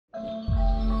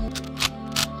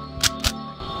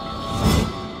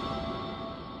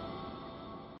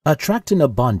Attracting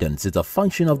abundance is a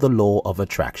function of the law of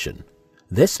attraction.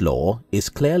 This law is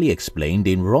clearly explained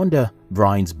in Rhonda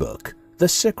Byrne's book, The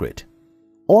Secret.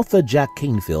 Author Jack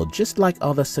Canfield, just like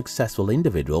other successful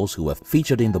individuals who have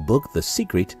featured in the book The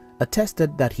Secret,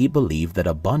 attested that he believed that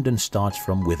abundance starts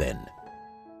from within.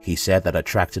 He said that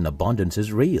attracting abundance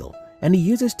is real, and he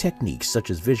uses techniques such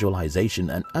as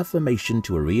visualization and affirmation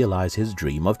to realize his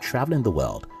dream of traveling the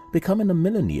world, becoming a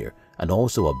millionaire, and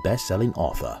also a best-selling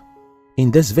author. In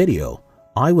this video,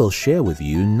 I will share with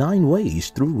you 9 ways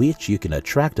through which you can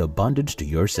attract abundance to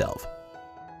yourself.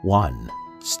 1.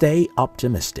 Stay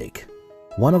optimistic.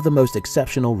 One of the most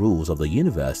exceptional rules of the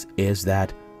universe is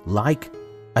that like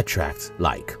attracts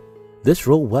like. This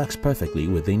rule works perfectly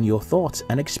within your thoughts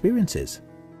and experiences.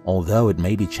 Although it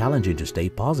may be challenging to stay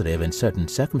positive in certain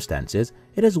circumstances,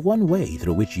 it is one way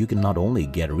through which you can not only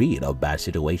get rid of bad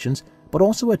situations, but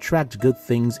also attract good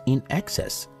things in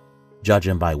excess.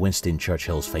 Judging by Winston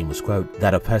Churchill's famous quote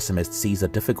that a pessimist sees a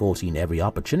difficulty in every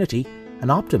opportunity, an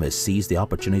optimist sees the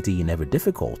opportunity in every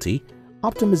difficulty,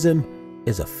 optimism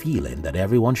is a feeling that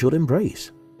everyone should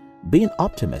embrace. Being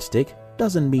optimistic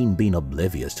doesn't mean being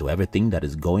oblivious to everything that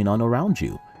is going on around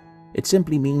you. It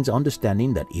simply means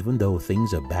understanding that even though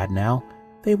things are bad now,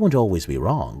 they won't always be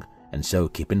wrong, and so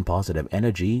keeping positive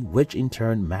energy, which in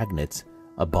turn magnets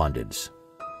abundance.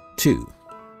 2.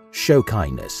 Show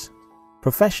kindness.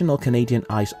 Professional Canadian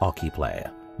ice hockey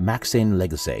player Maxime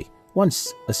Lagacé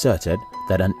once asserted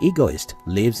that an egoist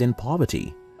lives in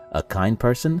poverty, a kind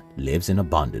person lives in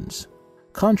abundance.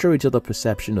 Contrary to the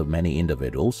perception of many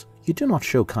individuals, you do not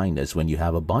show kindness when you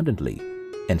have abundantly.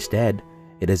 Instead,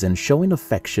 it is in showing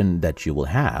affection that you will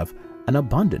have an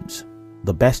abundance.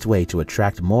 The best way to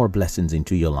attract more blessings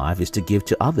into your life is to give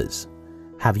to others.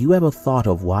 Have you ever thought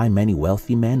of why many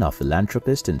wealthy men are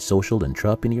philanthropists and social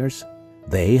entrepreneurs?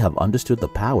 They have understood the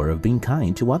power of being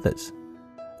kind to others.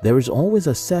 There is always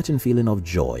a certain feeling of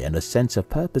joy and a sense of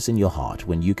purpose in your heart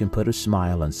when you can put a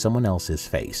smile on someone else's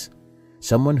face.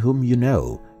 Someone whom you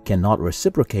know cannot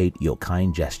reciprocate your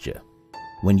kind gesture.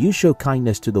 When you show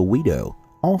kindness to the widow,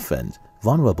 orphans,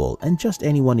 vulnerable, and just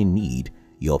anyone in need,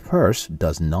 your purse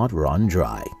does not run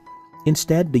dry.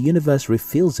 Instead, the universe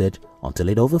refills it until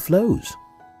it overflows.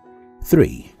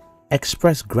 3.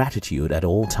 Express gratitude at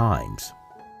all times.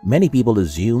 Many people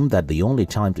assume that the only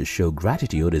time to show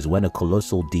gratitude is when a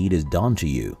colossal deed is done to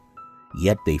you.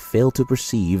 Yet they fail to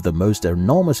perceive the most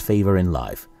enormous favor in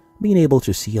life, being able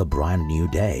to see a brand new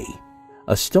day.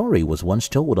 A story was once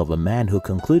told of a man who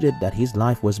concluded that his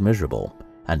life was miserable,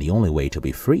 and the only way to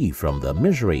be free from the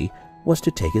misery was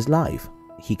to take his life.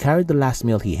 He carried the last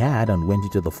meal he had and went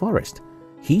into the forest.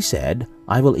 He said,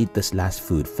 "I will eat this last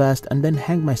food first and then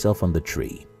hang myself on the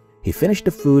tree." He finished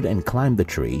the food and climbed the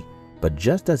tree, but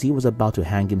just as he was about to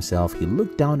hang himself, he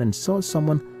looked down and saw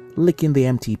someone licking the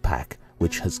empty pack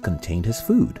which has contained his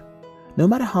food. No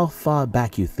matter how far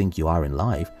back you think you are in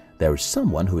life, there is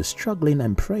someone who is struggling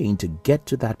and praying to get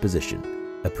to that position.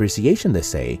 Appreciation, they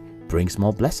say, brings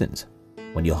more blessings.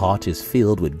 When your heart is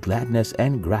filled with gladness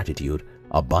and gratitude,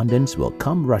 abundance will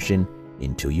come rushing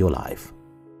into your life.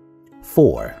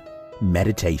 4.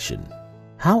 Meditation.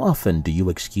 How often do you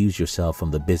excuse yourself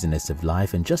from the busyness of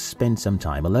life and just spend some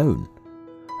time alone?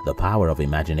 The power of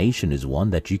imagination is one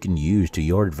that you can use to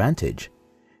your advantage.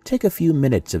 Take a few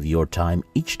minutes of your time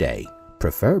each day,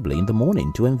 preferably in the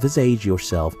morning, to envisage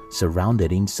yourself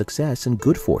surrounded in success and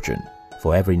good fortune.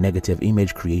 For every negative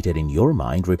image created in your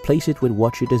mind, replace it with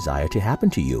what you desire to happen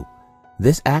to you.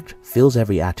 This act fills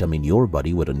every atom in your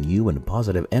body with a new and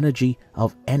positive energy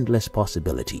of endless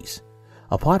possibilities.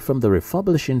 Apart from the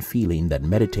refreshing feeling that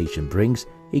meditation brings,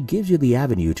 it gives you the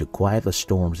avenue to quiet the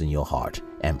storms in your heart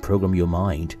and program your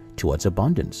mind towards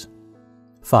abundance.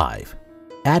 5.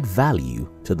 Add value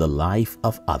to the life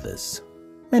of others.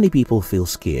 Many people feel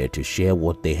scared to share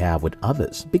what they have with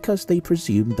others because they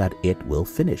presume that it will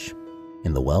finish.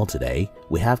 In the world today,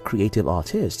 we have creative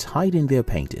artists hiding their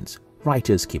paintings,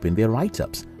 writers keeping their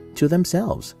write-ups to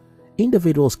themselves,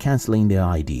 individuals cancelling their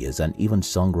ideas, and even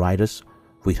songwriters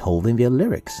withholding their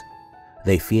lyrics.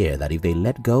 They fear that if they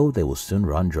let go, they will soon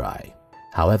run dry.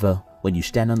 However, when you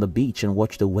stand on the beach and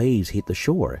watch the waves hit the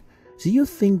shore, do you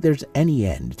think there's any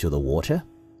end to the water?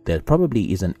 There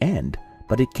probably is an end,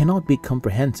 but it cannot be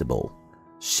comprehensible.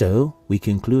 So, we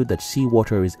conclude that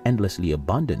seawater is endlessly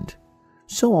abundant.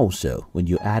 So also, when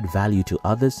you add value to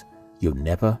others, you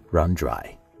never run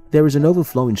dry. There is an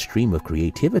overflowing stream of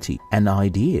creativity and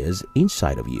ideas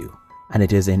inside of you, and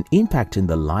it is in impacting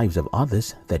the lives of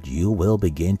others that you will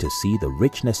begin to see the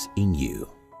richness in you.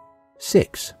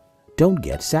 6. Don't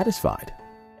get satisfied.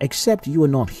 Except you are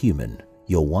not human,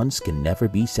 your wants can never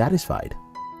be satisfied.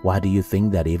 Why do you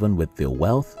think that even with their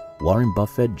wealth, Warren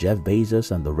Buffett, Jeff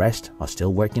Bezos, and the rest are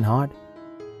still working hard?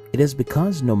 It is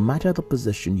because no matter the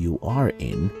position you are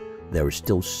in, there is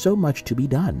still so much to be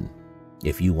done.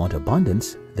 If you want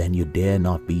abundance, then you dare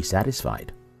not be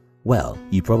satisfied. Well,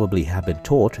 you probably have been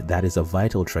taught that is a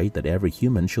vital trait that every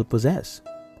human should possess.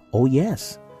 Oh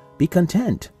yes, be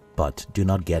content, but do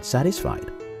not get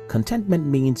satisfied. Contentment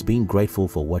means being grateful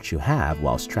for what you have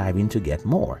while striving to get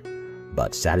more.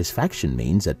 But satisfaction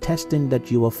means attesting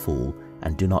that you are full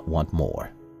and do not want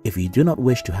more. If you do not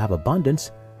wish to have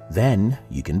abundance, then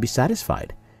you can be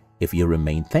satisfied. If you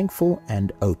remain thankful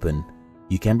and open,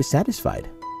 you can be satisfied.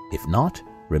 If not,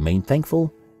 remain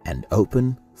thankful and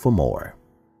open for more.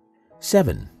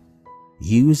 7.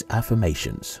 Use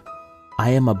affirmations. I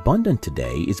am abundant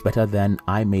today is better than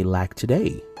I may lack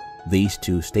today. These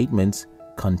two statements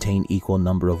contain equal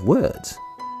number of words.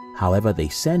 However, they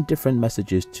send different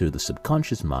messages to the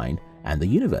subconscious mind and the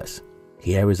universe.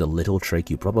 Here is a little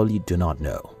trick you probably do not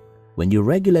know. When you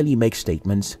regularly make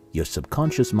statements, your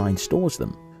subconscious mind stores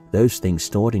them. Those things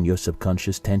stored in your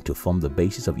subconscious tend to form the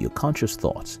basis of your conscious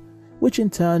thoughts, which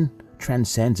in turn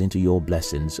transcends into your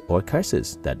blessings or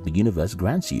curses that the universe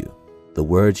grants you. The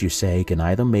words you say can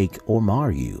either make or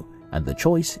mar you, and the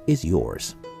choice is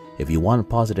yours. If you want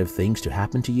positive things to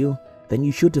happen to you, then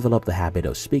you should develop the habit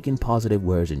of speaking positive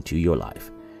words into your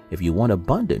life. If you want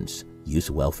abundance,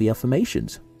 use wealthy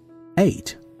affirmations.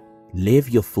 8. Live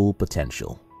your full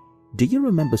potential. Do you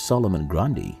remember Solomon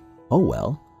Grundy? Oh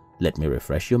well, let me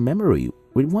refresh your memory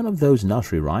with one of those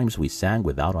nursery rhymes we sang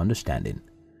without understanding.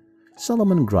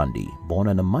 Solomon Grundy, born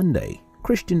on a Monday,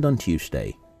 christened on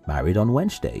Tuesday, married on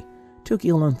Wednesday, took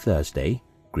ill on Thursday,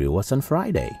 grew worse on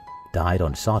Friday, died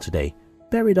on Saturday,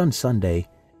 buried on Sunday,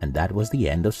 and that was the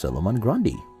end of Solomon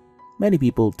Grundy. Many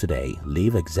people today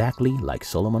live exactly like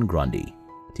Solomon Grundy.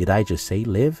 Did I just say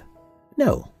live?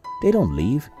 No, they don't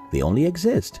live, they only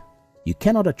exist. You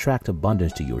cannot attract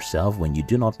abundance to yourself when you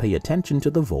do not pay attention to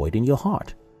the void in your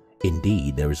heart.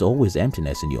 Indeed, there is always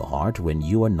emptiness in your heart when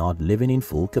you are not living in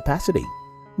full capacity.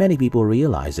 Many people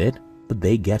realize it, but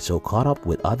they get so caught up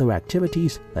with other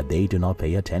activities that they do not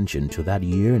pay attention to that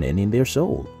yearning in their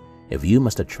soul. If you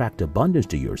must attract abundance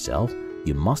to yourself,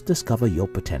 you must discover your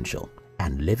potential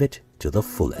and live it to the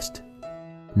fullest.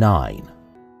 9.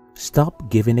 Stop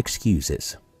giving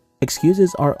excuses.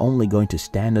 Excuses are only going to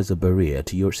stand as a barrier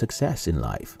to your success in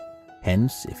life.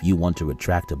 Hence, if you want to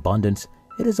attract abundance,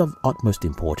 it is of utmost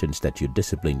importance that you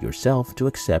discipline yourself to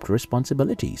accept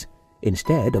responsibilities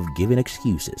instead of giving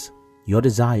excuses. Your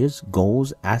desires,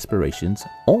 goals, aspirations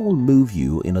all move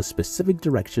you in a specific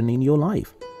direction in your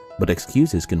life, but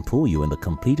excuses can pull you in the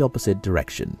complete opposite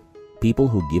direction. People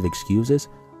who give excuses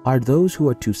are those who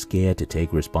are too scared to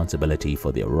take responsibility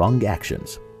for their wrong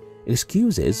actions.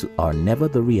 Excuses are never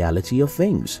the reality of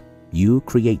things. You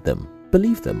create them,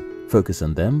 believe them, focus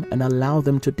on them, and allow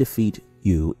them to defeat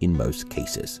you in most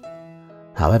cases.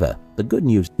 However, the good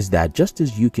news is that just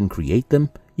as you can create them,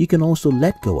 you can also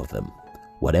let go of them.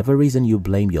 Whatever reason you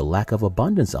blame your lack of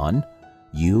abundance on,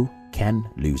 you can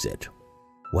lose it.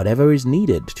 Whatever is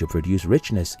needed to produce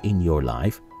richness in your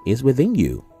life is within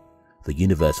you. The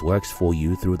universe works for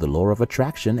you through the law of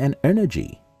attraction and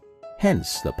energy.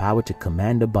 Hence, the power to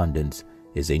command abundance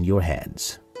is in your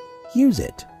hands. Use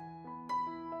it.